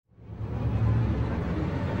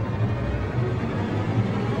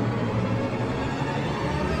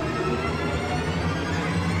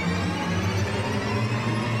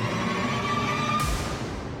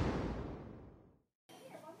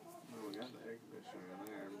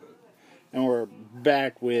And we're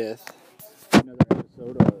back with another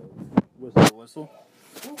episode of Whistle to Whistle.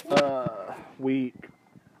 Week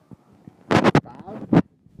 5.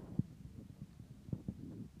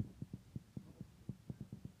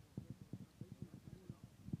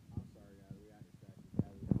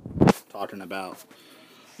 Talking about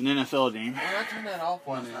an NFL game. When I turned that off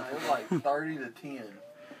last night, it was like 30-10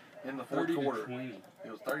 in the fourth quarter. 30-20.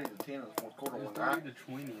 It was 30-10 in the fourth quarter. It was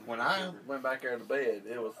 30-20. When I went back there to bed,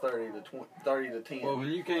 it was 30-10. Well, when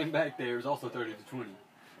you came back there, it was also 30-20. Well,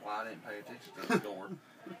 I didn't pay attention to the score.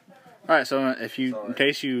 All right, so in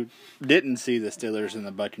case you didn't see the Steelers and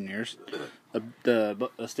the Buccaneers, the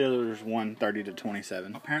Steelers won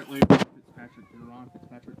 30-27. Apparently, Fitzpatrick did a Ron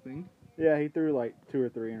Fitzpatrick thing. Yeah, he threw like 2 or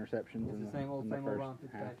 3 interceptions in the Same old first Ron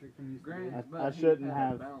half. Fitzpatrick from Granted, I shouldn't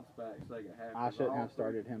have. Bounce back second half. I shouldn't have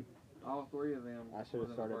started him. All three of them. I should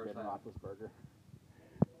have started Ben Roethlisberger.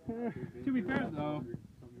 To be fair, though,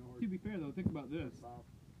 think about this: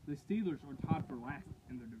 the Steelers are tied for last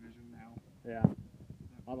in their division now. Yeah,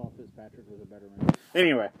 I thought Fitzpatrick was a better man.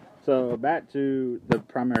 Anyway, so back to the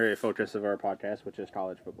primary focus of our podcast, which is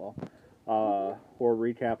college football. For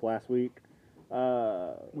recap last week,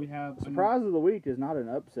 We have surprise of the week is not an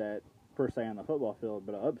upset per se on the football field,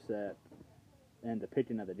 but an upset in the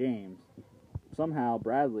picking of the games. Somehow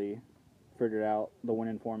Bradley figured out the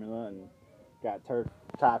winning formula and got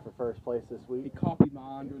tied for first place this He week. copied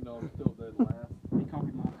mine. Even though I'm still dead last. He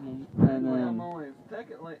copied mine. And I'm then, only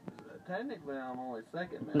technically I'm only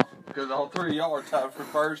second now because all three of y'all are tied for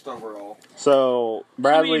first overall. so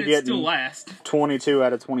Bradley it's getting still last. 22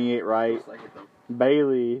 out of 28 right. Second though.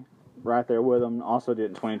 Bailey, right there with him, also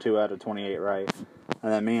getting 22 out of 28 right.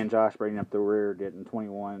 And then me and Josh bringing up the rear, getting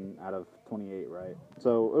 21 out of 28 right.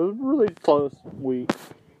 So it was a really close week.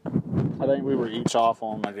 I think we were each off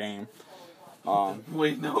on my game.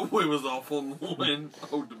 We know we was off on one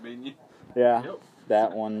Old Dominion. Yeah, Yep.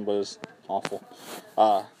 that one was awful.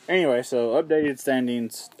 Anyway, so updated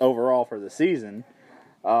standings overall for the season.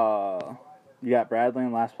 You got Bradley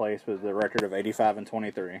in last place with a record of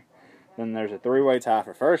 85-23. Then there's a 3-way tie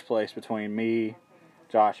for first place between me,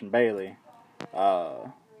 Josh, and Bailey,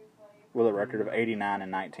 with a record of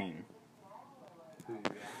 89-19.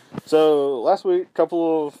 So last week, a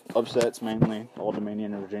couple of upsets, mainly Old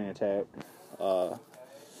Dominion and Virginia Tech.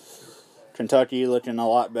 Kentucky looking a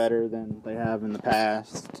lot better than they have in the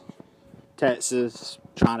past. Texas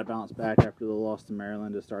trying to bounce back after the loss to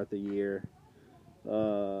Maryland to start the year.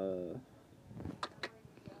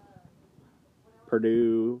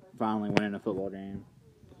 Purdue finally winning a football game.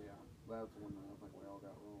 Yeah, that's one that I think we all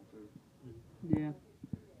got wrong too.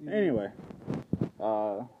 Yeah. Anyway,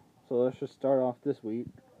 so let's just start off this week.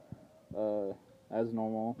 As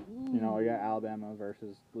normal, you know, we got Alabama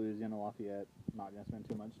versus Louisiana Lafayette. Not going to spend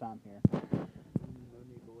too much time here.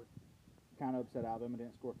 Kind of upset Alabama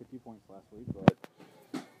didn't score 50 points last week, but,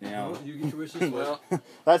 you know. You get your wishes. Well,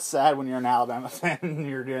 That's sad when you're an Alabama fan and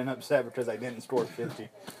you're getting upset because they didn't score 50.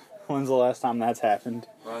 When's the last time that's happened?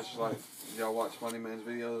 Well, it's just like, y'all watch Funny Man's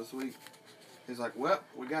video this week? He's like, well,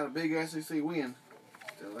 we got a big SEC win.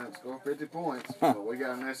 Still didn't score 50 points, but we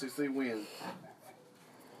got an SEC win.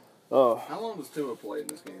 Oh, How long does Tua play in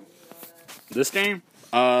this game? this game?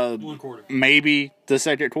 1 quarter. Maybe the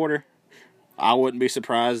second quarter. I wouldn't be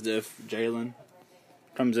surprised if Jalen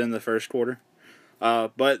comes in the first quarter.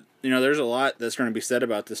 But, you know, there's a lot that's going to be said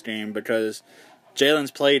about this game because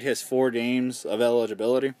Jalen's played his 4 games of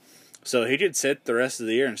eligibility. So he could sit the rest of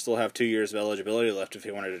the year and still have 2 years of eligibility left if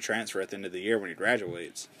he wanted to transfer at the end of the year when he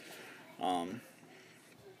graduates. They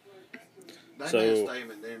So- made a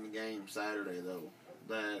statement during the game Saturday, though,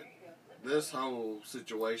 that this whole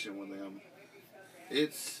situation with them,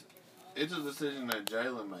 it's a decision that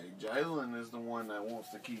Jalen made. Jalen is the one that wants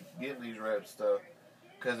to keep getting these reps stuff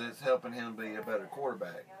because it's helping him be a better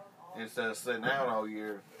quarterback instead of sitting out all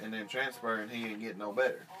year and then transferring. He ain't getting no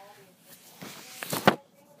better.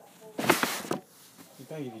 You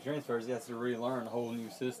think if he transfers, he has to relearn a whole new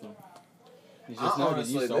system. He's just not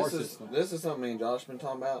getting used to our system. This is something me and Josh been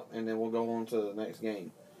talking about, and then we'll go on to the next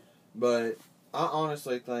game. But I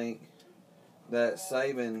honestly think that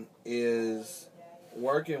Saban is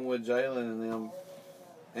working with Jalen and them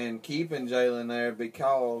and keeping Jalen there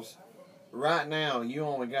because right now you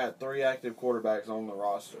only got 3 active quarterbacks on the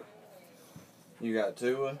roster. You got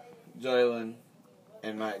Tua, Jalen,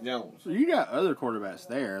 and Mac Jones. So you got other quarterbacks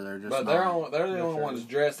there. They're just But they're the only ones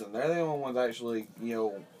dressing. They're the only ones actually,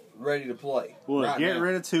 ready to play. Well, right get now.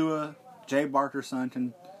 rid of Tua. Jay Barker's son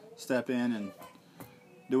can step in and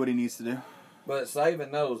do what he needs to do. But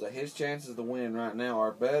Saban knows that his chances to win right now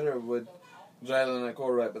are better with Jalen at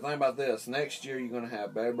quarterback. But think about this. Next year, you're going to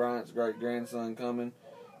have Bear Bryant's great-grandson coming.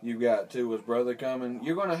 You've got Tua's brother coming.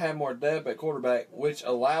 You're going to have more depth at quarterback, which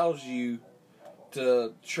allows you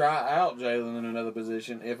to try out Jalen in another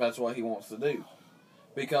position if that's what he wants to do.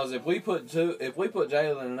 Because if we put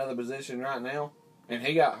Jalen in another position right now, and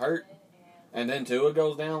he got hurt, and then Tua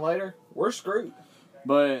goes down later, we're screwed.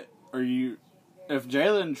 But if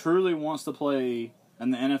Jalen truly wants to play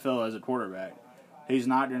in the NFL as a quarterback, he's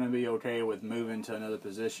not going to be okay with moving to another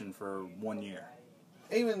position for 1 year.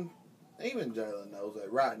 Even Jalen knows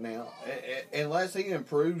that right now. Unless he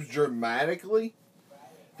improves dramatically,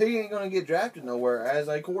 he ain't going to get drafted nowhere as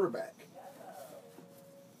a quarterback.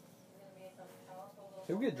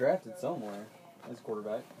 He'll get drafted somewhere as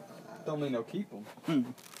quarterback. Don't mean they'll keep him.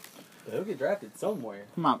 But he'll get drafted somewhere.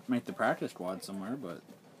 He might make the practice squad somewhere, but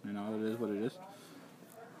it is what it is.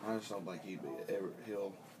 I just don't think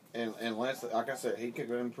he'll. And unless, like I said, he could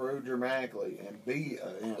improve dramatically and be a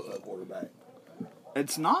NFL quarterback.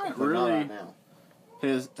 It's not But really not right now.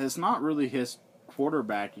 it's not really his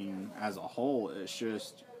quarterbacking as a whole. It's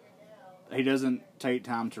just he doesn't take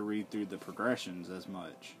time to read through the progressions as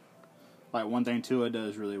much. Like, one thing Tua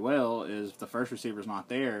does really well is if the first receiver's not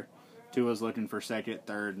there, Tua's looking for second,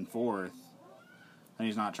 third, and fourth, and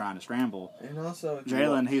he's not trying to scramble. And also,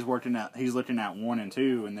 Jalen, he's looking at 1 and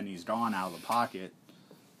 2, and then he's gone out of the pocket.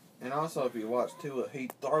 And also, if you watch Tua, he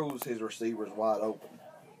throws his receivers wide open.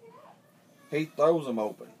 He throws them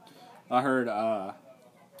open. I heard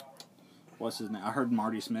what's his name? I heard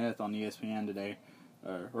Marty Smith on ESPN today,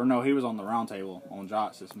 or no, he was on the roundtable on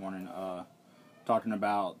Jots this morning, talking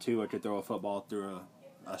about Tua could throw a football through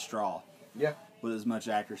a straw. Yeah. With as much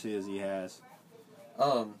accuracy as he has.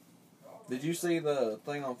 Did you see the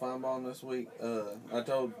thing on Feinbaum this week? I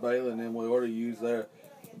told Bailey and them we ought to use the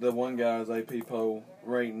one guy's AP poll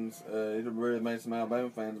ratings. It really made some Alabama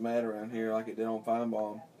fans mad around here, like it did on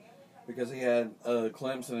Feinbaum, because he had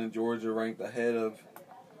Clemson and Georgia ranked ahead of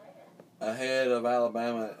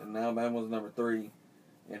Alabama, and Alabama was number 3,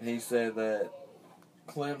 and he said that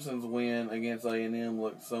Clemson's win against A&M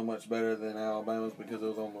looked so much better than Alabama's because it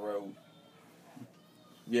was on the road.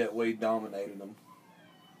 Yet we dominated them.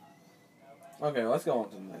 Okay, let's go on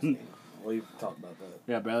to the next game. We've talked about that.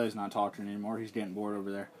 Yeah, Bailey's not talking anymore. He's getting bored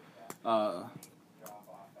over there.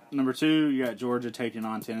 Number 2, you got Georgia taking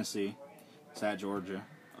on Tennessee. It's at Georgia.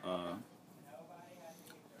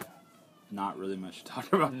 Not really much to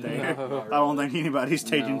talk about there. No. I don't think anybody's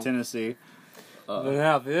taking No. Tennessee.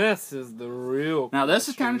 Now this is the real. Now this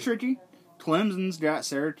is kind of question. tricky. Clemson's got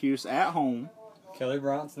Syracuse at home. Kelly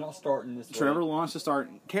Bryant's not starting this week. Trevor Lawrence to start.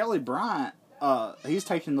 Kelly Bryant, he's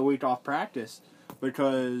taking the week off practice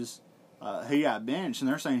because he got benched, and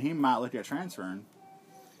they're saying he might look at transferring.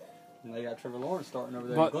 And they got Trevor Lawrence starting over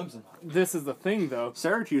there But in Clemson. this is the thing, though.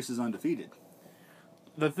 Syracuse is undefeated.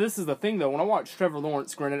 This is the thing, though. When I watched Trevor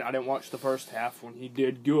Lawrence, granted, I didn't watch the first half when he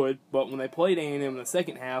did good, but when they played A&M in the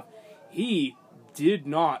second half, he did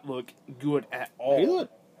not look good at all. He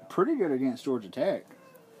looked pretty good against Georgia Tech.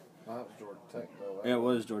 That was Georgia Tech, though. It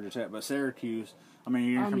was Georgia Tech, but Syracuse. I mean,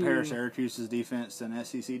 you're going to compare Syracuse's defense to an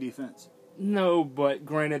SEC defense? No, but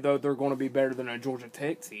granted, though, they're going to be better than a Georgia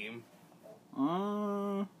Tech team.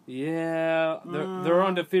 Yeah, they're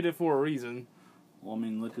undefeated for a reason. Well, I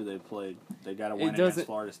mean, look who they played. They got to win doesn't- against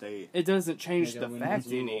Florida State. It doesn't change They the gotta win fact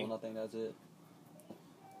Missoula, any. and I think that's it.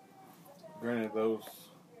 Granted, those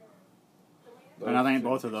And I think two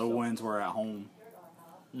both of those suck. wins were at home.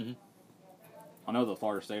 Mhm. I know the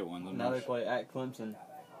Florida State one. Now they play at Clemson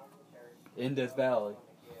in Death Valley.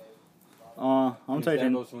 I'm Against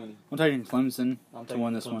taking Dabo Swinney. Clemson I'm to taking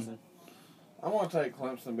win this Clemson. one. I'm going to take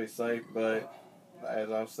Clemson to be safe, but as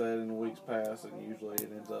I've said in the weeks past, and usually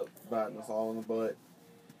it ends up biting us all in the butt,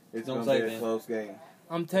 it's Don't going to say be a that. close game.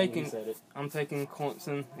 I'm He taking said it.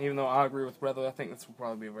 Clemson, even though I agree with Bradley. I think this will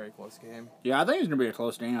probably be a very close game. Yeah, I think it's going to be a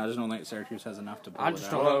close game. I just don't think Syracuse has enough to pull I it just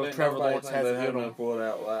out. don't know if didn't Trevor nobody Lawrence think has they it had in him. enough to pull it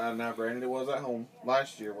out. Now, granted, it was at home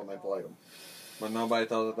last year when they played them, but nobody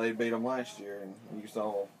thought that they beat them last year, and you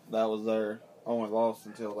saw that was their only loss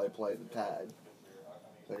until they played the Tide.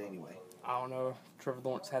 But anyway, I don't know if Trevor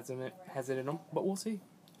Lawrence has it in him, but we'll see.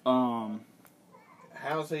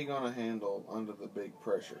 how's he going to handle under the big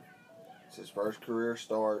pressure? It's his first career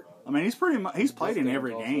start. I mean, he's played in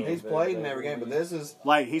every Also- game. He's played in every game, but this is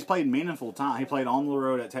Like, he's played meaningful time. He played on the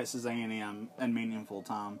road at Texas A&M in meaningful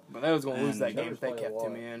time. But they was going to lose And that game if they Trevor's kept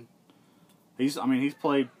played a him in. He's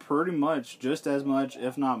played pretty much just as much,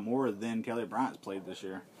 if not more, than Kelly Bryant's played this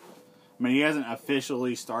year. I mean, he hasn't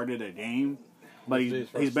officially started a game, but This is his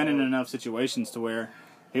he's first been in start. enough situations to where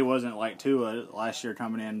he wasn't like Tua last year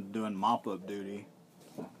coming in doing mop-up duty.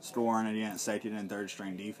 scoring against second and third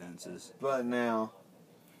string defenses. But now,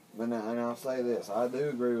 and I'll say this, I do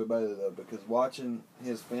agree with Bailey though, because watching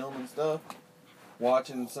his film and stuff,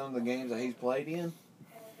 watching some of the games that he's played in,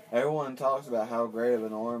 everyone talks about how great of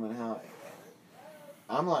an arm and how.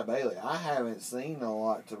 I'm like Bailey. I haven't seen a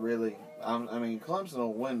lot to really. I mean, Clemson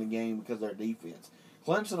will win the game because of their defense.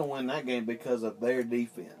 Clemson will win that game because of their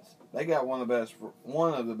defense. They got one of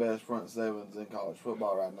the best front sevens in college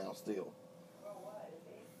football right now still.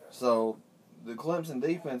 So, the Clemson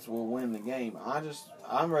defense will win the game.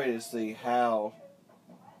 I'm ready to see how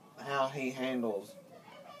he handles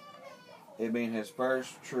it being his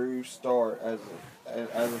first true start as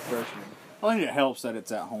a freshman. I think it helps that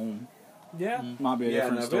it's at home. Yeah. Might be a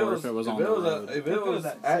different story if it was on the road. If it was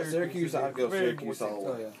at Syracuse, I'd go Very Syracuse all the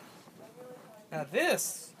Oh way. yeah. Now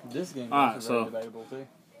this. This game is Alright, very so- debatable too.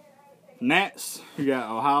 Next, you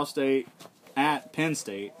got Ohio State at Penn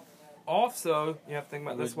State. Also, you have to think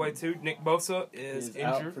about it this way too. Nick Bosa is He's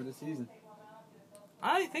out injured. for the season.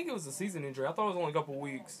 I didn't think it was a season injury. I thought it was only a couple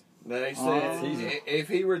weeks. They said Season. if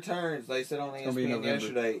he returns, they said on gonna be ESPN November.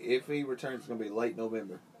 yesterday, if he returns, it's going to be late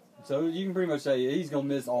November. So you can pretty much say he's gonna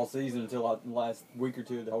miss all season until like the last week or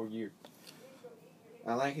two of the whole year.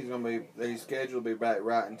 I think he's scheduled to be back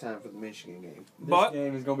right in time for the Michigan game. This But-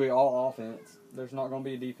 game is gonna be all offense. There's not gonna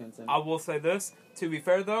be a defense in it. I will say this. To be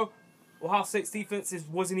fair though, Ohio State's defense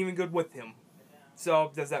wasn't even good with him.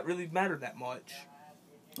 So does that really matter that much?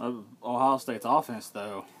 Ohio State's offense,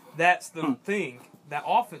 though, That's the thing. That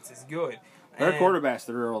offense is good. their And- quarterback's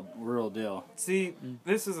the real deal. See,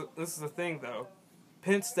 this is the thing though.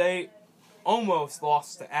 Penn State almost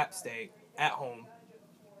lost to App State at home.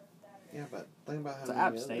 Yeah, but think about how It's many App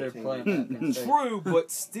other State. They're teams- playing at Penn State. True, but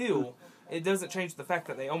still, it doesn't change the fact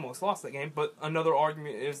that they almost lost that game. But another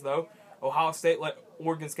argument is though, Ohio State let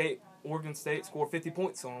Oregon State score 50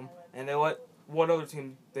 points on them, and they let what other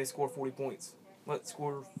team they scored 40 points? Let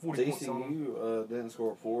score 40 points on them. TCU didn't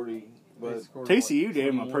score 40, They but scored, TCU what, gave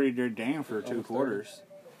him a 21? pretty good game for two Almost 30. quarters.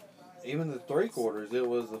 even the three quarters, it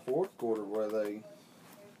was the fourth quarter where they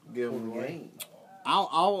give them the Pulled away. game.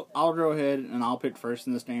 I'll go ahead and I'll pick first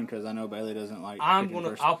in this game because I know Bailey doesn't like. picking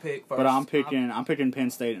first. I'll pick first. But I'm picking Penn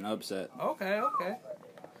State and upset. Okay.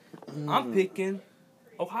 I'm picking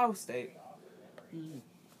Ohio State.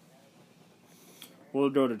 We'll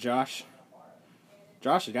go to Josh.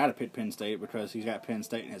 Josh has got to pick Penn State because he's got Penn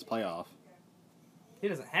State in his playoff. He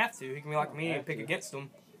doesn't have to. He can be like me and pick against them.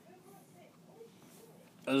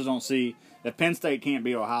 I just don't see if Penn State can't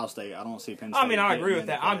beat Ohio State. I don't see Penn State. I mean, I getting agree in with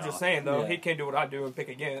the that. I'm playoff. just saying though, Yeah. he can't do what I do and pick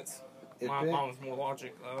against. If Mine Penn- was more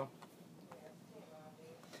logic though.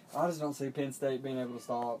 I just don't see Penn State being able to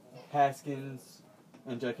stop Haskins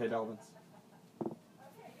and J.K. Dobbins.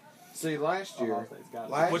 See, last Ohio year, State's got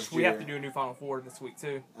it. last Which we have to year- do a new Final Four this week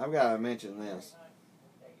too. I've got to mention this.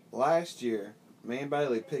 Last year, me and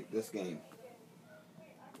Bailey picked this game.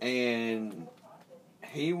 And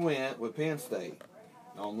he went with Penn State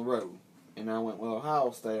on the road. And I went with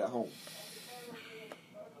Ohio State at home.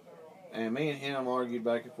 And me and him argued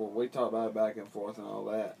back and forth. We talked about it back and forth and all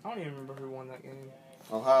that. I don't even remember who won that game.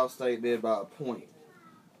 Ohio State did by a point.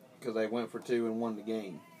 Because they went for two and won the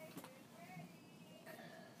game.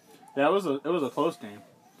 Yeah, it was a close game.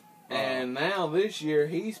 And now this year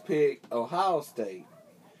he's picked Ohio State,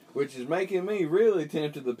 which is making me really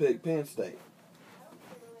tempted to pick Penn State.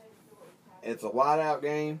 It's a whiteout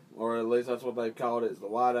game, or at least that's what they've called it. It's the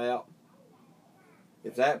whiteout.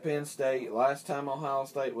 It's at Penn State. Last time Ohio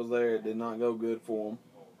State was there, it did not go good for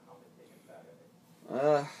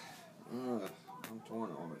them. I'm torn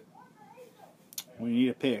on it. We need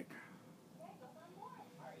a pick.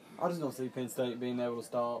 I just don't see Penn State being able to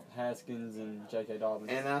stop Haskins and J.K.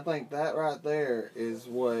 Dobbins. And I think that right there is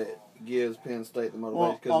what gives Penn State the motivation,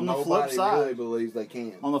 Well, because on the flip nobody side- really believes they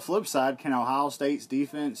can. On the flip side, can Ohio State's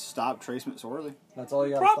defense stop Trace McSorley? That's all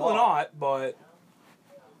you got to Probably stop. not, but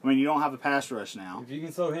I mean, you don't have a pass rush now. If you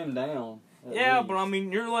can slow him down. at yeah, least. but I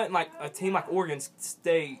mean, you're letting like a team like Oregon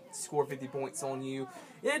State score 50 points on you.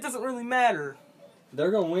 It doesn't really matter. They're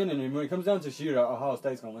going to win, and when it comes down to shootout, Ohio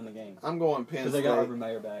State's going to win the game. I'm going Penn Because they State. got Urban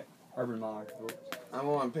Meyer back. Urban Meyer. I'm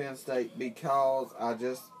going Penn State because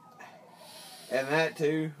and that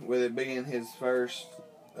too, with it being his first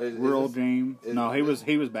World game. is- No, he was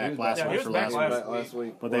back was last back. week Yeah, he for was back last week. last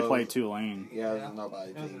week. But they was- played Tulane. Yeah, it was a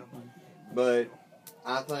nobody team. But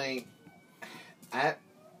I think at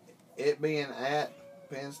it being at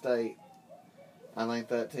Penn State, I think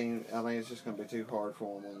it's just going to be too hard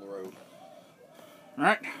for them on the road. All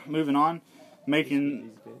right, moving on.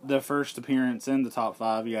 Making the first appearance in the top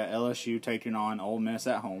 5, you got LSU taking on Ole Miss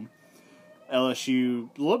at home. LSU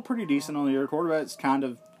looked pretty decent on the year. Quarterback's kind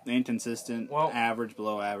of inconsistent, Well- average,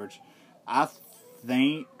 below average. I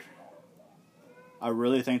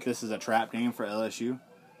really think this is a trap game for LSU.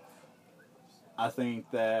 I think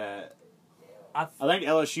that I think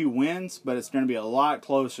LSU wins, but it's going to be a lot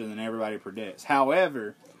closer than everybody predicts.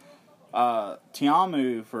 However,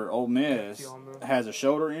 Tiamu for Ole Miss Tiamu. has a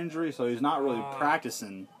shoulder injury, so he's not really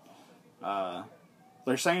practicing.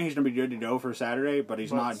 They're saying he's going to be good to go for Saturday, but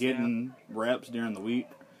he's not getting reps during the week,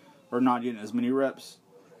 or not getting as many reps.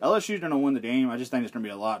 LSU's going to win the game. I just think it's going to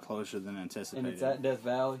be a lot closer than anticipated. And it's at Death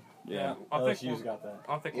Valley. Yeah. I think LSU's got that.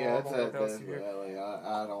 I think Yeah, we're it's all at going Death with LSU. Valley.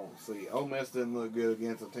 I don't see. Ole Miss didn't look good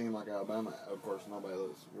against a team like Alabama. Of course, nobody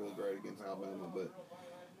looks really great against Alabama, but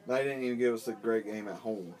they didn't even give us a great game at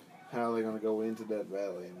home. How are they going to go into Death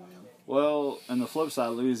Valley and win? Well, on the flip side,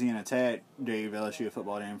 Louisiana Tech gave LSU a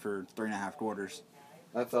football game for 3.5 quarters.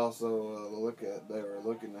 That's also a look at. They were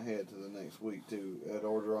looking ahead to the next week too. Ed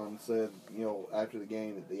Orgeron said, after the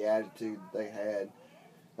game, that the attitude they had,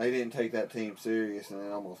 they didn't take that team serious, and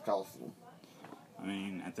it almost cost them. I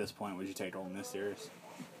mean, at this point, would you take Ole Miss serious?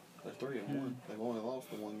 They're 3-1. They've only lost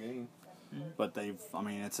the one game. But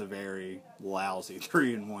it's a very lousy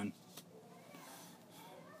 3-1.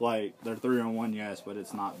 Like, they're 3-1, yes, but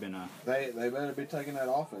it's not been They better be taking that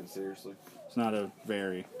offense seriously. it's not a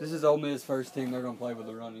very, This is Ole Miss' first team they're going to play with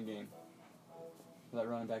a running game. That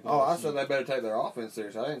running back. Oh, I said they better take their offense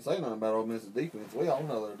seriously. I didn't say nothing about Ole Miss's defense. We all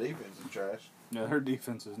know their defense is trash. yeah, their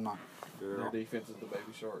defense is not good at Their all. defense is the baby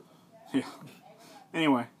shark. Yeah.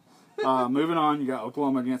 Anyway, moving on, you got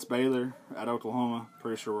Oklahoma against Baylor at Oklahoma.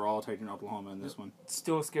 Pretty sure we're all taking Oklahoma in this one.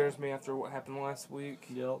 Still scares me after what happened last week.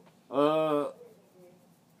 Yep.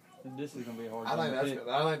 This is going to be a hard I game to think pick.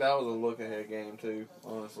 that was a look ahead game too.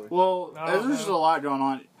 Honestly. Well, No, there's just a lot going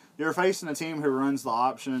on. You're facing a team who runs the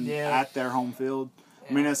option Yeah. at their home field.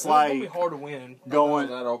 I mean, it's gonna be like hard to win. going.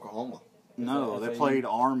 at Oklahoma. No, Is they that played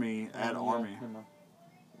Army at Yeah, Army. never mind.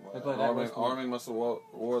 They played at Army, West Point. Army must have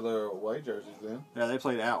wore their away jerseys then. Yeah, they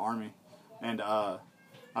played at Army, and I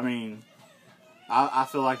mean, I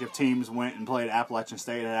feel like if teams went and played Appalachian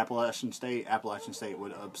State at Appalachian State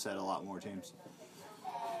would upset a lot more teams.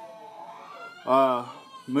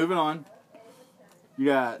 Moving on, you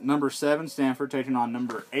got number 7 Stanford taking on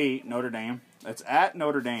number 8 Notre Dame. It's at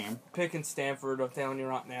Notre Dame. Picking Stanford, I'm telling you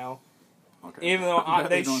right now. Okay. Even though Bet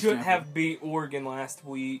they they're going should Stanford. have beat Oregon last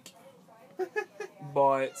week,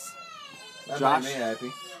 but That Josh? made me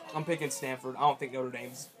happy. I'm picking Stanford. I don't think Notre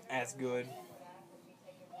Dame's as good.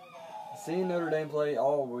 Seeing Notre Dame play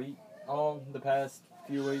all the past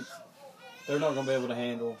few weeks, they're not going to be able to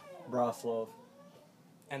handle Bryce Love.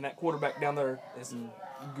 And that quarterback down there is I'm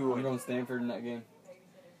good. going Stanford in that game.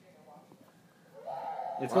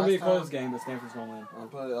 It's going to be a Last time- close game, but Stanford's going to win. I'll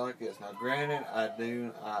put it like this. Now, granted, I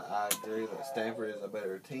agree that Stanford is a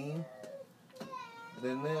better team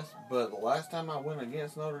than this, but the last time I went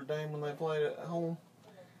against Notre Dame when they played at home,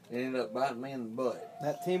 it ended up biting me in the butt.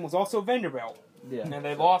 That team was also Vanderbilt, Yeah. and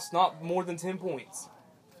they lost not more than 10 points.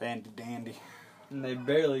 Dandy. And they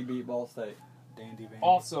barely beat Ball State. Dandy.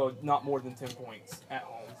 Also, not more than 10 points at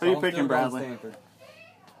home. Who you I'm picking, still going Bradley? Stanford.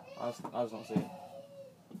 I just don't see it.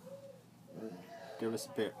 Give us a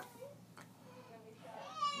pick.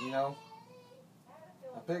 I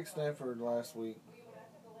picked Stanford last week,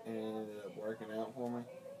 and it ended up working out for me.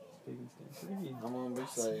 Speaking Stanford again. I'm going to be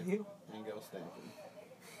safe and go Stanford.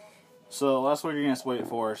 So last week against Wake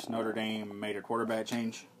Forest, Notre Dame made a quarterback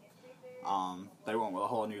change. They went with a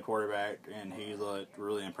whole new quarterback, and he looked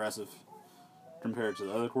really impressive compared to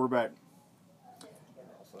the other quarterback.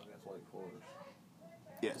 Also against Wake Forest.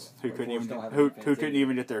 Yes, who Wake couldn't Forest even don't have a who defense couldn't either.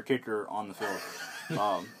 even get their kicker on the field.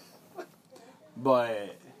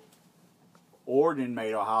 But Oregon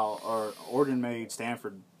made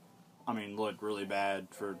Stanford. I mean, look really bad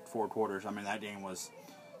for 4 quarters. I mean, that game was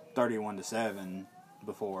 31-7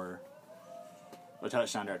 before a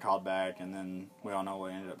touchdown got called back, and then we all know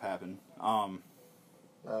what ended up happening. I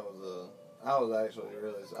was actually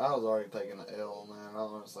really. I was already taking the L, man.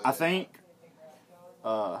 Honestly, I think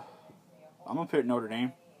I'm gonna pick Notre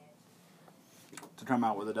Dame to come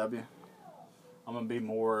out with a W. I'm gonna be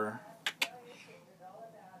more,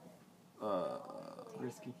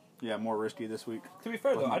 Risky. more risky this week. To be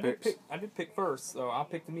fair, With though, my I picks. did pick first, so I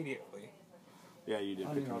picked immediately. Yeah, you did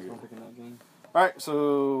I pick knew I was Notre going to Dame. pick in that game. All right,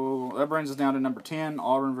 so that brings us down to number 10,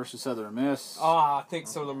 Auburn versus Southern Miss. I think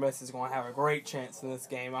Southern Miss is going to have a great chance in this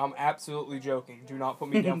game. I'm absolutely joking. Do not put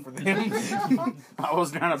me down for them. I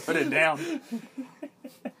was gonna put it down.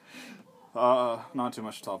 Not too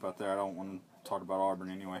much to talk about there. I don't want to talk about Auburn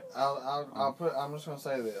anyway. I'm just gonna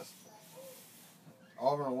say this.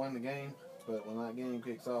 Auburn will win the game, but when that game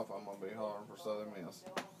kicks off, I'm gonna be hard for Southern Miss.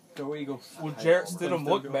 Go Eagles. Will Jarrett I'm Stidham still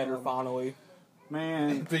look going better Auburn. finally? Man,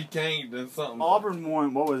 If he can't, then something. Auburn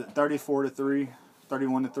won, what was it, 34-3,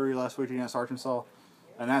 31-3 last week against Arkansas.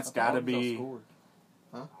 And that's I thought got to Arkansas be. scored.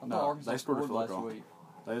 Huh? I thought No, Arkansas they scored a field last goal. week.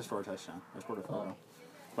 They just scored a touchdown. They scored a field goal.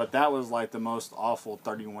 But that was like the most awful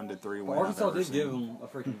 31-3 win. Arkansas I've ever did give seen. them a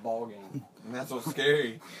freaking ball game. And that's what's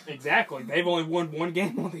scary. Exactly. They've only won one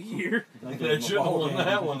game of the year. They gave They them a should have ball won game.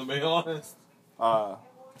 that one, to be honest. That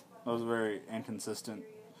was very inconsistent.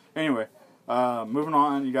 Anyway, moving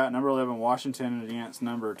on, you got number 11 Washington against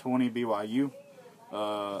number 20 BYU.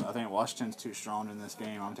 I think Washington's too strong in this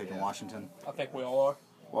game. I'm taking Washington. I think we all are.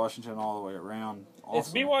 Washington all the way around. Is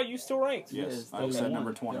Awesome. BYU still ranked? Yes, they I said won.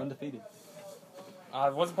 number They're 20. undefeated. I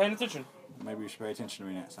wasn't paying attention. Maybe you should pay attention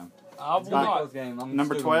to me next time. I will It's gonna be a not. close game. I'm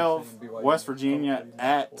Number still gonna 12, say BYU. West Virginia Hopefully they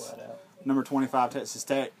at pull that out. Number 25 Texas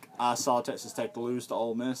Tech. I saw Texas Tech lose to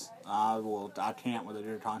Ole Miss. I can't with a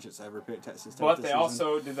dear conscience ever pick Texas Tech. But this they season.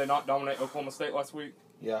 also did they not dominate Oklahoma State last week?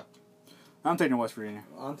 Yeah. I'm taking West Virginia.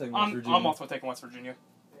 I'm taking West I'm Virginia. also taking West Virginia.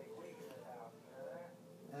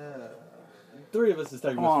 Three of us is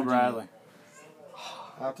taking Come West on, Virginia. Bradley.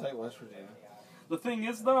 I'll take West Virginia. The thing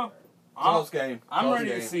is, though, Close game. I'm Close ready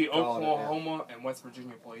to game. see Call it, yeah. Oklahoma and West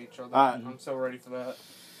Virginia play each other. Mm-hmm. I'm so ready for that.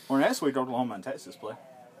 Or next week, Oklahoma and Texas play.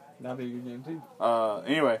 That'd be a good game too.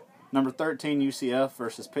 Anyway, number 13 UCF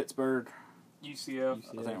versus Pittsburgh. UCF.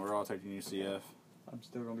 I think we're all taking UCF. I'm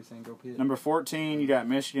still gonna be saying go Pitt. Number 14, you got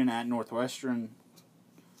Michigan at Northwestern.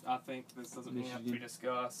 I think this doesn't even have to be Michigan.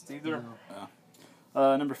 discussed either.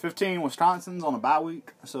 No. Number 15, Wisconsin's on a bye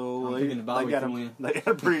week, so I'm they, picking the bye they week got to a, win. they got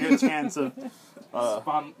a pretty good chance of. If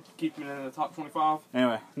I'm keeping it in the top 25.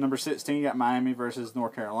 Anyway, number 16, you got Miami versus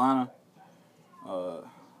North Carolina. I'm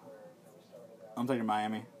taking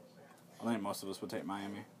Miami. I think most of us would take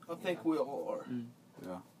Miami. I think we all are.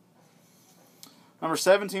 Yeah. Number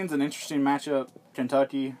 17 is an interesting matchup.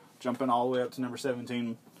 Kentucky jumping all the way up to number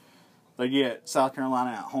 17. They get South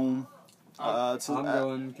Carolina at home. I'm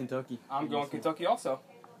going Kentucky. I'm going Kentucky also.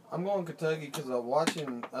 I'm going Kentucky because I'm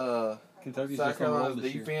watching Kentucky's South just on a roll Carolina's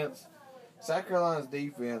this year. defense. South Carolina's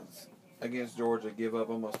defense against Georgia give up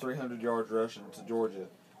almost 300 yards rushing to Georgia.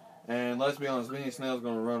 And let's be honest, Benny Snell's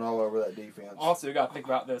going to run all over that defense. Also, you got to think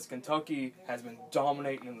about this. Kentucky has been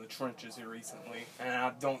dominating in the trenches here recently, and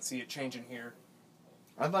I don't see it changing here.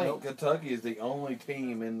 I think Kentucky is the only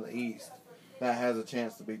team in the East that has a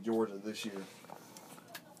chance to beat Georgia this year.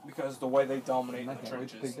 Because the way they dominate I in the can't wait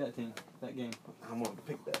to trenches. pick that team, that game. I'm going to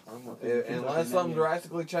pick that. Kentucky Unless in that something game.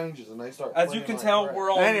 drastically changes and they start As you playing can like tell,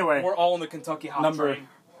 crap. Anyway, we're all in the Kentucky hot number- train.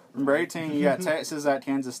 Number 18, you got Texas at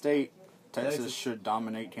Kansas State. Texas Texas. should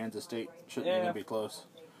dominate Kansas State. Shouldn't Yeah. even be close.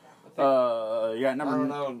 think- You got I number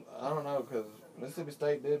don't know, because Mississippi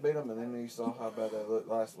State did beat them, and then you saw how bad they looked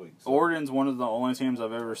last week. So. Oregon's one of the only teams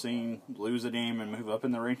I've ever seen lose a game and move up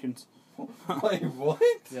in the rankings. Wait, what?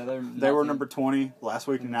 Yeah, They were number 20 last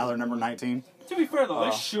week, and now they're number 19. To be fair, though, they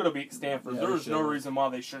Uh, should have beat Stanford. yeah, There they was no should've. reason why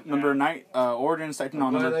they shouldn't Number have. 9, Oregon's taking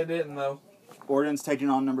on Glad number they didn't, though. Oregon's taking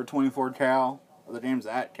on number 24 Cal. The game's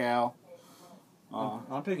at Cal.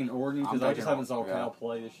 I'm picking Oregon because I'm I just taking haven't saw yeah. Cal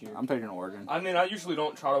play this year. I'm taking Oregon. I mean, I usually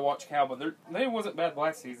don't try to watch Cal, but they wasn't bad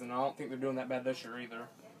last season. I don't think they're doing that bad this year either.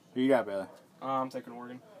 Who you got, Bailey? I'm taking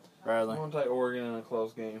Oregon. I'm Bradley. going to take Oregon in a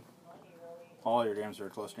close game. All your games are a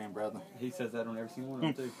close game, Bradley. He says that on every single one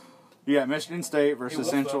of them too. You got Michigan State versus Most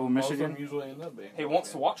Central of them Michigan. usually end up being. He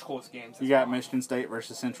wants to watch close games. You got Michigan State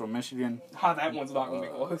versus Central Michigan. That one's not going to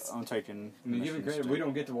be close. I'm taking I mean, give it Michigan credit. State. We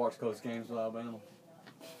don't get to watch close games with Alabama.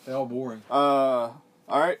 They're all boring. All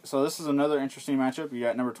right, so this is another interesting matchup. You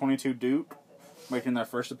got number 22 Duke making their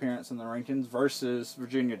first appearance in the rankings versus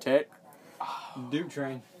Virginia Tech. Duke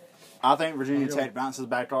train. I think Virginia I'm Tech going- bounces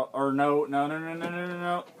back off. Or no.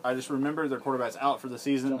 I just remembered their quarterback's out for the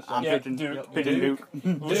season. I'm Yeah, picking Duke. picking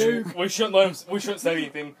Duke. We shouldn't let him. We shouldn't say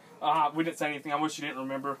anything. We didn't say anything. I wish you didn't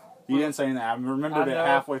remember. You didn't say that. I remembered I it know.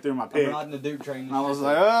 halfway through my I'm pick. riding the Duke train. And I was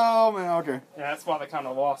like, oh man, okay. Yeah, that's why they kind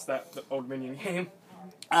of lost the Old Dominion game.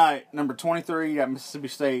 All right, number 23, you got Mississippi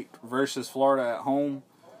State versus Florida at home.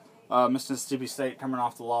 Mississippi State coming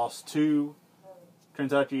off the loss to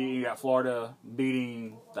Kentucky. You got Florida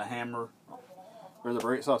beating the Hammer or the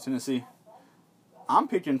Braves off Tennessee. I'm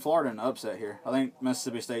picking Florida in the upset here. I think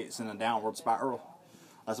Mississippi State's in a downward spiral.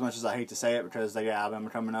 As much as I hate to say it, because they got Alabama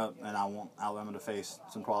coming up, and I want Alabama to face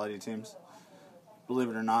some quality teams. Believe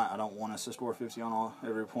it or not, I don't want us to score 50 on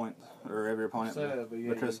every point or every opponent Sad, but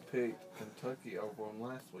yeah, because you picked Kentucky over them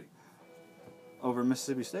last week. over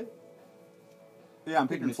Mississippi State. Yeah, I'm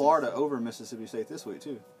picking Mississippi Florida State. over Mississippi State this week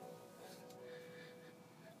too.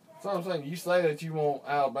 That's what I'm saying. You say that you want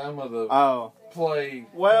Alabama to. Oh, play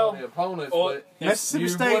Well, the opponents, well, but Mississippi you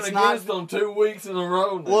State's went not. against them 2 weeks in a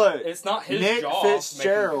row now. Look, It's not his Nick job.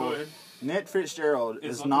 Fitzgerald. making good. Nick Fitzgerald It's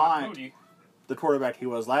is looking not like Moody. the quarterback he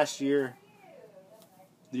was last year,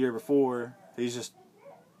 the year before. He's just.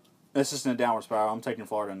 It's just in a downward spiral. I'm taking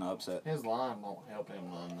Florida in the upset. His line won't help him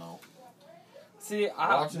none, though. See,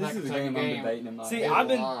 Watching This that is a Kentucky game I'm debating in my See, head.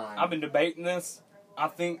 I've been debating this. I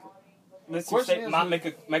think Mississippi Question State is might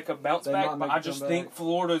who- make a bounce They back, might but make I a just comeback. think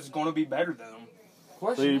Florida's going to be better than them.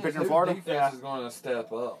 Question So you is, picking whose Florida? defense Yeah. is going to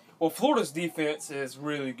step up? Well, Florida's defense is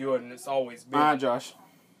really good, and it's always been. All right, Josh.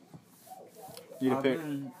 You to I've pick.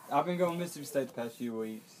 been going Mississippi State the past few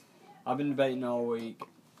weeks. I've been debating all week.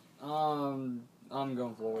 I'm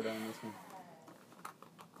going Florida on this one.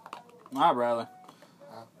 All right, Bradley.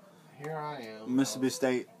 Here I am. Mississippi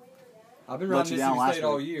State. I've been Let riding you down Mississippi last State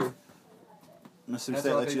all week. year. Mississippi That's State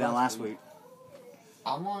what I let you picked down last last week. week.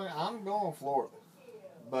 I'm going Florida,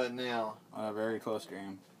 but now A very close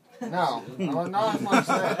game. no, not as much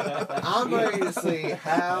that. I'm ready to see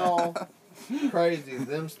how crazy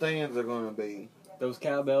them stands are going to be. Those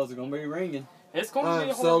cowbells are going to be ringing. It's going to be I'm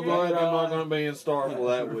a so hard glad game. I'm not going to be in Starkville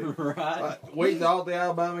that week. Right? We thought the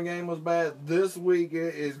Alabama game was bad. This week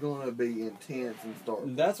it is going to be intense in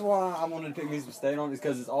Starkville. That's why I wanted to pick Mississippi State on, is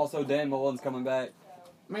because it's also Dan Mullen's coming back,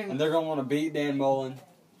 I mean, and they're going to want to beat Dan Mullen.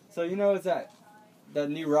 So, you know, it's that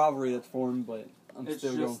new rivalry that's formed, but I'm It's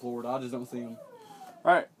still going just- Florida. I just don't see them.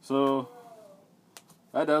 All right, so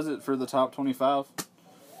that does it for the top 25.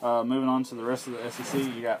 Moving on to the rest of the SEC,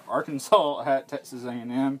 you got Arkansas at Texas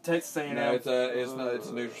A&M. Texas A&M. no, it's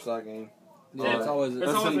a neutral site game. Yeah, it's always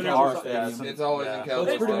It's always in a Calvert neutral- Stadium. yeah, It's always Yeah. in So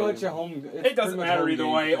California. it's pretty much a home. It's It pretty doesn't much matter home either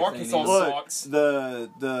game way. for Texas Arkansas A&M. sucks.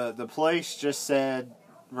 The place just said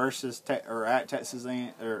versus at Texas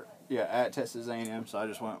at Texas A&M. So I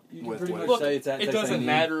just went You can with. pretty with. much Look, say it's at it Texas doesn't A&M.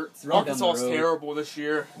 matter. It's right down the Arkansas's road. terrible this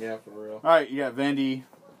year. Yeah, for real. All right, you got Vandy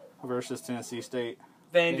versus Tennessee State.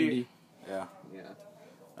 Vandy. Yeah. Yeah.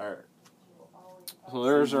 All right. So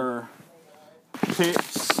there's our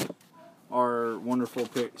picks, our wonderful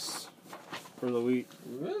picks for the week.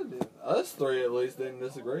 We really did. Us three at least didn't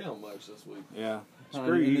disagree on much this week. Yeah. And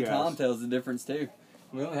Screw you the time guys. tells the difference too.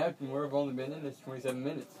 We've only been in this 27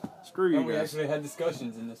 minutes. Screw And you we guys. actually had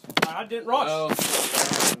discussions in this one. I didn't rush. Well,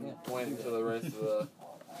 waiting to the rest of the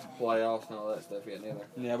playoffs and all that stuff yet neither.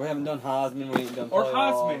 Yeah, we haven't done Heisman. We ain't done Or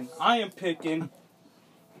playoffs. Heisman. I am picking.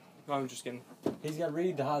 No, I'm just kidding. He's got to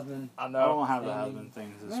read the Heisman. I I know. don't have the Yeah, Heisman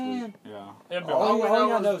things this man. week. Yeah. It'll be Oh, all All we you know got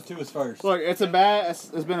to is- know is two is first. Look, it's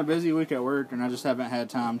been a busy week at work, and I just haven't had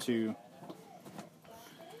time to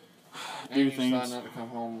And do you things. decided not to come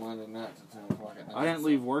home Monday night to 10 o'clock at night. I didn't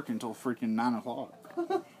leave work until freaking 9 o'clock.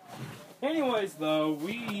 Anyways, though,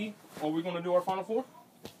 are we going to do our Final Four?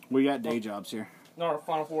 We got day jobs here. Not our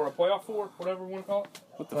Final Four, a playoff four, whatever we want to call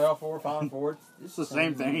it. Playoff four, Final Four. It's the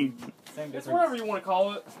same thing. Same It's difference. whatever you want to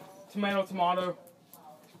call it. Tomato, tomato.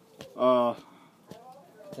 Potato,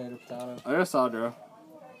 potato. I guess I'll do.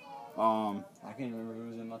 I can't remember who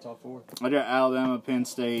was in my top four. I got Alabama, Penn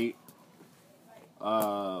State,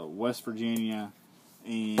 West Virginia,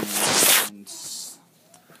 and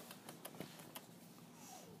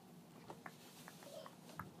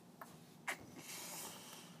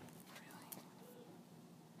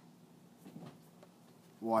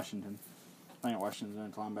Washington. I think Washington's going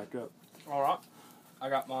to climb back up. All right. I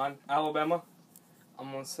got mine. Alabama.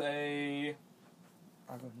 I'm going to say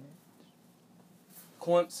I'll go next.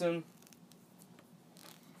 Clemson,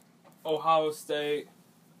 Ohio State,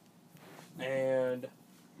 and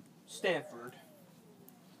Stanford.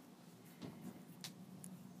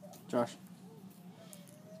 Josh.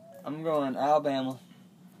 I'm going Alabama.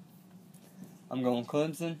 I'm going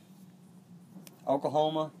Clemson,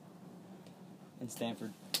 Oklahoma, and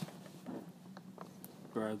Stanford.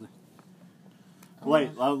 Bradley. Wait,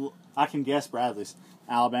 I can guess Bradley's.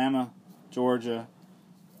 Alabama, Georgia,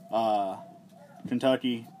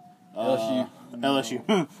 Kentucky, LSU.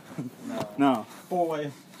 LSU. No.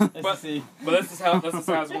 Four-way. But- SEC. But this is how I was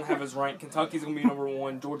going to have his rank. Kentucky's going to be number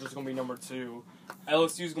 1, Georgia's going to be number 2,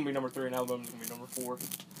 LSU's going to be number 3, and Alabama's going to be number 4.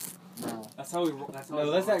 No. That's how we. No,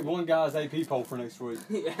 that's that one guy's AP poll for next week.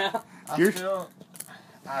 Yeah.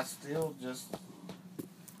 I still just,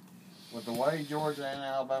 with the way Georgia and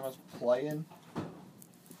Alabama's playing,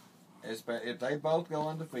 if they both go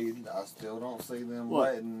undefeated, I still don't see them Look.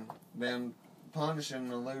 letting them punishing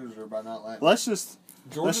the loser by not letting. Let's just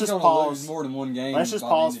Georgia's just gonna pause. lose more than one game. let's just by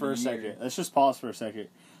the pause end for a of the year. second. Let's just pause for a second.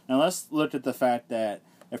 Now let's look at the fact that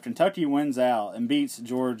if Kentucky wins out and beats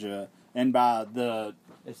Georgia, and by the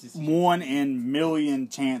SEC. 1 in million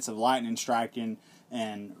chance of lightning striking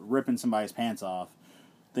and ripping somebody's pants off,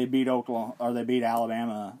 they beat Oklahoma or they beat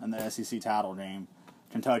Alabama in the SEC title game,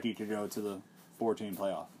 Kentucky could go to the 14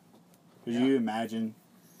 playoff. Could you imagine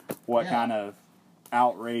what kind of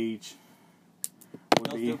outrage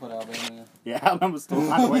would They'll be? still put Alabama in. Yeah, Alabama still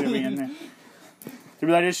find a way to be in there. To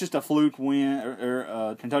be like, it's just a fluke win,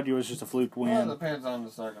 or Kentucky was just a fluke Well, it win. depends on the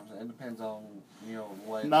circumstance. It depends on, the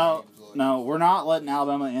way No, the games look. no, we're not letting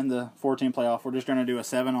Alabama in the 14 playoff. We're just going to do a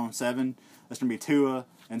 7-on-7. It's going to be Tua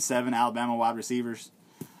and 7 Alabama wide receivers.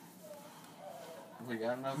 We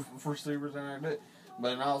got enough receivers in there to do it.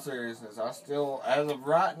 But in all seriousness, I still, as of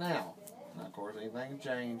right now, and of course anything can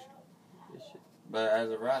change, but as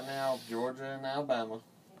of right now, Georgia and Alabama,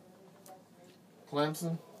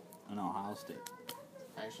 Clemson, And Ohio State.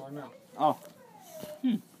 actually no. Oh.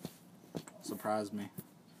 Surprised me.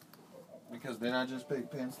 Because then I just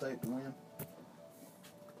picked Penn State to win.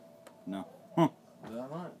 No. Did I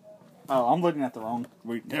not? Oh, I'm looking at the wrong.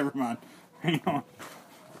 Wait, never mind. Hang on.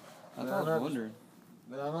 I Yeah, was that's- wondering.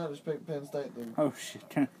 Did I not just pick Penn State to Oh,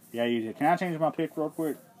 shit. Yeah, you did. Can I change my pick real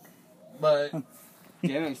quick? But,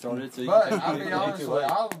 Game ain't started, so you but can I'll take be it honest too with you,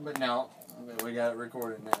 late. but no. We got it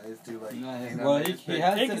recorded now. It's too late. Well, he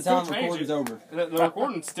has He to can the still time change recording's it. over. The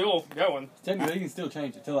recording's still going. Technically, he can still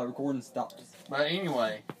change it till that recording stops. But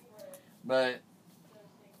anyway,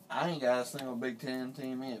 I ain't got a single Big Ten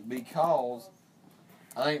team in because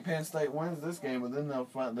I think Penn State wins this game, but then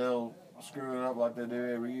they'll screw it up like they do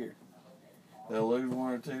every year. They'll lose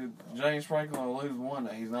one or two. James Franklin will lose one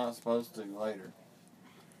that he's not supposed to later.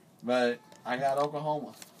 But I got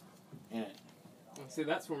Oklahoma in it. See,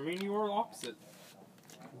 that's where me and you are opposite.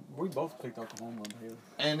 We both picked Oklahoma up here.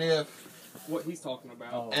 And if What he's talking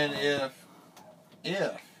about. Oh. and if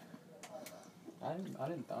I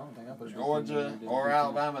don't think I put a Big Ten Georgia in there, or Big Ten.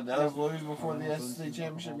 Alabama does lose before the SEC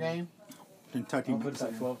championship game, Kentucky. I'll put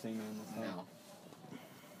that 12 team in this time. no.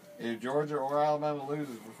 If Georgia or Alabama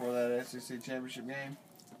loses before that SEC championship game,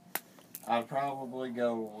 I'd probably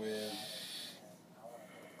go with.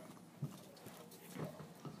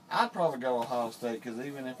 I'd probably go Ohio State because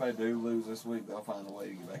even if they do lose this week, they'll find a way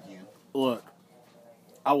to get back in. Look,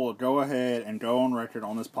 I will go ahead and go on record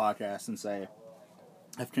on this podcast and say,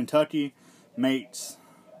 if Kentucky makes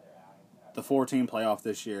the 14 playoff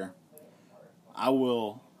this year, I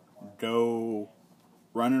will go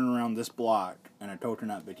running around this block in a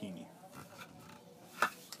coconut bikini.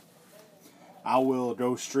 I will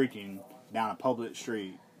go streaking down a public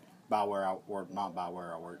street by where I work, not by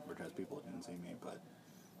where I work because people didn't see me, but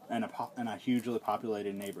in a hugely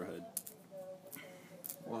populated neighborhood.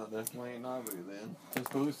 Well, it definitely ain't Nauvoo then.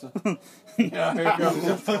 Tuscaloosa. Yeah, here comes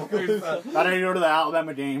Tuscaloosa. I didn't go to the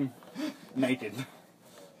Alabama game naked.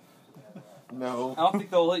 No. I don't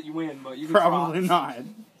think they'll let you in, but you can Probably try. not.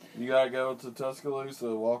 You gotta go to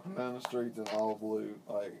Tuscaloosa, walking down the streets in all blue,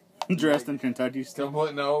 like Dressed in Kentucky stuff.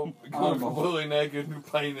 completely naked and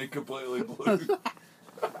painted completely blue.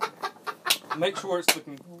 Make sure it's the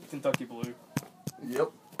Kentucky blue.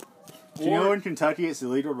 Yep. Do you know in Kentucky it's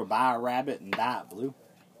illegal to buy a rabbit and dye it blue?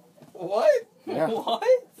 What? Yeah. What?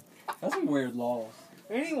 That's some weird laws.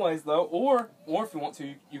 Anyways, though, or if you want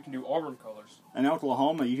to, you can do Auburn colors. In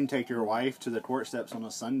Oklahoma, you can take your wife to the court steps on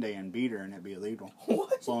a Sunday and beat her and it'd be illegal.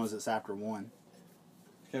 What? As long as it's after 1.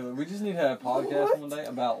 Okay, we just need to have a podcast one day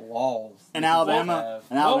about laws. In that Alabama,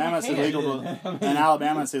 people in have. Alabama it's we illegal can't. to, in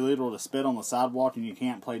Alabama it's illegal to spit on the sidewalk and you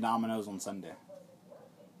can't play dominoes on Sunday.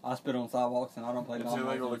 I spit on sidewalks and I don't play It's dominoes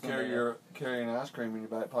illegal on to carry an ice cream in your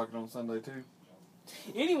back pocket on Sunday too.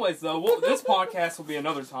 Anyways, though, this podcast will be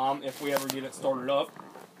another time if we ever get it started up.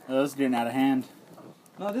 This is getting out of hand.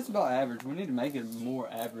 No, this is about average. We need to make it more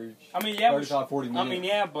average. I mean, yeah, 35, 40 minutes. I mean,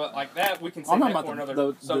 yeah, but like that, we can say I'm that talking for about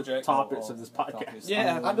another the subject. topics of this podcast.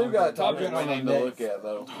 Yeah, I do got a Topic topic we need to look at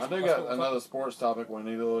though. I do got another sports topic we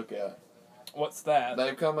need to look at. What's that?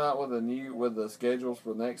 They've come out with the schedules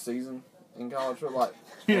for next season in college football.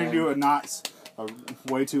 You didn't do a not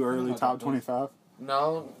way too early top 25.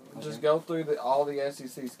 No, just go through all the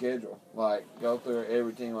SEC schedule. Like go through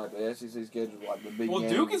every team like the SEC schedule, like the big. Well,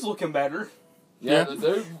 games. Duke is looking better. Yeah, the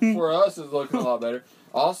Duke for us is looking a lot better.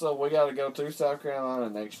 Also, we got to go to South Carolina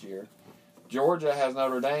next year. Georgia has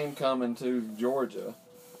Notre Dame coming to Georgia.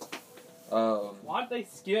 Why'd they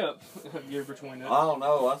skip a year between it? I don't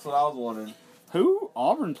know. That's what I was wondering. Who?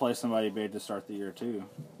 Auburn plays somebody big to start the year, too.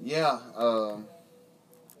 Yeah,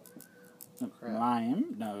 Crap. Miami?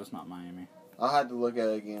 No, it's not Miami. I had to look at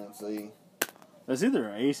it again and see. It's either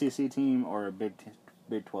an ACC team or a Big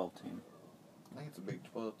 12 team. I think it's a Big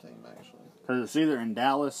 12 team actually. Because it's either in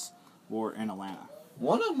Dallas or in Atlanta.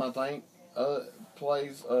 One of them, I think,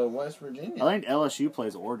 plays West Virginia. I think LSU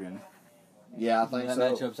plays Oregon. Yeah, I think that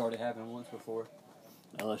so. matchup's already happened once before.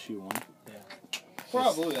 LSU won.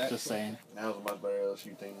 Probably, Just actually. saying. That was a much better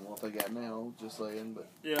LSU team than what they got now. Just saying, but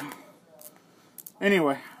Yeah.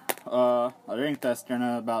 Anyway, I think that's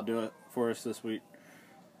gonna about do it for us this week.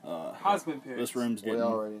 Heisman picks. This room's we getting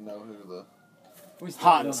already know who the. We still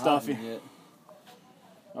Hot don't and stuffy. have him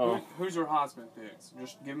yet. Who's your Heisman picks?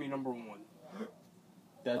 Just give me number one.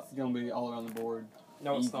 That's gonna be all around the board.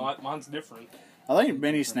 No, it's Easy. not. Mine's different. I think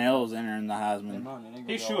Benny Snell's entering the Heisman,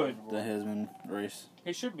 He should. the Heisman race.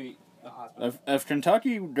 He should be the Heisman. If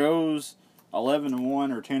Kentucky goes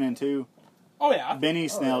 11-1 or 10-2, Oh yeah. Benny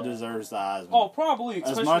Snell yeah. deserves the Heisman. Oh, probably,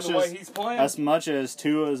 As especially much the way as- he's playing. As much as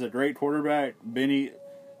Tua is a great quarterback, Benny,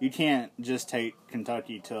 you can't just take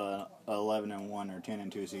Kentucky to a 11-1 or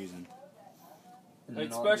 10-2 season.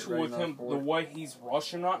 Especially with him, the way he's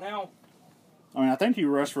rushing right now. I mean, I think he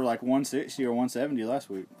rushed for like 160 or 170 last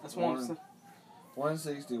week. That's what I'm saying.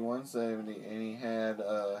 160, 170, and he had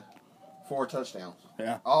 4 touchdowns.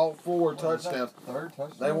 Yeah. All 4 touchdowns. Third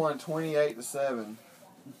touchdown. They won 28-7,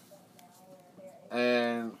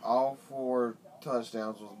 and all 4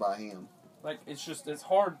 touchdowns was by him. Like, it's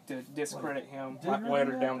hard to discredit him Did like, he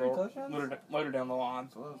later really down have the 3 touchdowns? later down the line.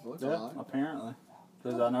 That's what it was looking like. Apparently.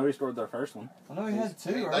 Because I know he scored their first one. I know he had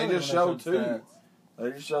 2. They earlier just when showed showed 2. stats.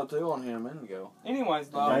 They just showed 2 on him a minute ago. Anyways,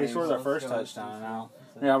 Yeah, though, he scored their so first let's go. touchdown now.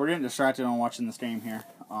 Yeah, we're getting distracted on watching this game here.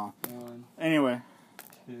 1, Anyway,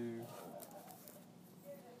 2.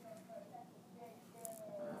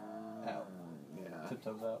 Out. Yeah.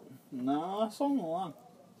 Tiptoes out. no, that's on the line.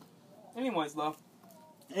 anyways, though,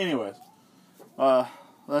 Anyways,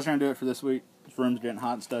 that's gonna do it for this week. This room's getting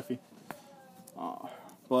hot and stuffy.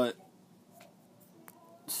 But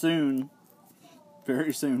soon,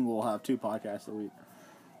 very soon, we'll have 2 podcasts a week.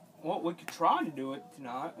 well, we could try to do it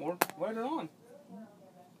tonight or later on.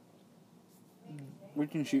 We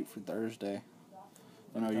can shoot for Thursday.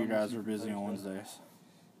 I know you guys are busy on Wednesdays.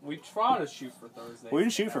 We try to shoot for Thursday. We can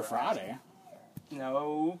shoot for Friday.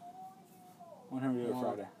 No, Whenever we do it Well,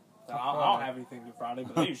 Friday. I don't have anything to do Friday,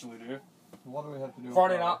 but they usually do. What do we have to do? on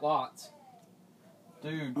Friday night lots.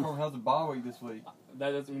 Dude, Corbin has a bye week this week.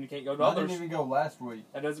 That doesn't mean you can't go to I others. didn't even go last week.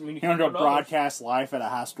 That doesn't mean you You want can't to go go to others. broadcast live at a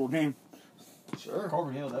high school game? Sure.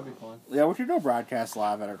 Corbin Hill, that'd be fun. Yeah, we could go broadcast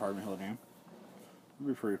live at a Carbon Hill game.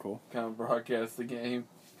 That'd be pretty cool. Kind of broadcast the game.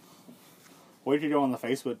 We could go on the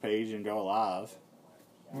Facebook page and go live.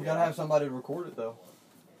 We gotta have somebody to record it though.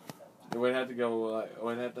 We'd have to go.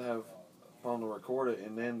 We'd have to have phone to record it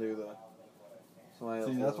and then do the. somebody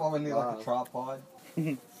See, else that's why we need like a live. tripod.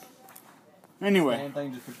 Anyway, Same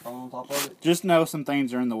thing, just put your phone on top of it. just know some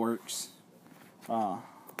things are in the works.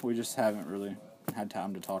 We just haven't really had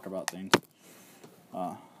time to talk about things.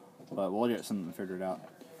 But we'll get something figured out.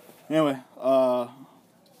 Anyway,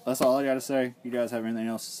 that's all I got to say. You guys have anything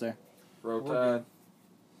else to say? Roll We're Tide. good.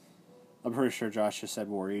 I'm pretty sure Josh just said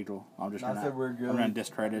War Eagle. I'm just I gonna said we're good. I'm gonna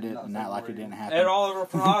discredit it Not and said act like War it didn't Eagle. happen. Ed Oliver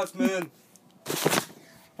for Heisman.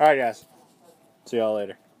 All right, guys. See y'all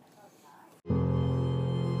later.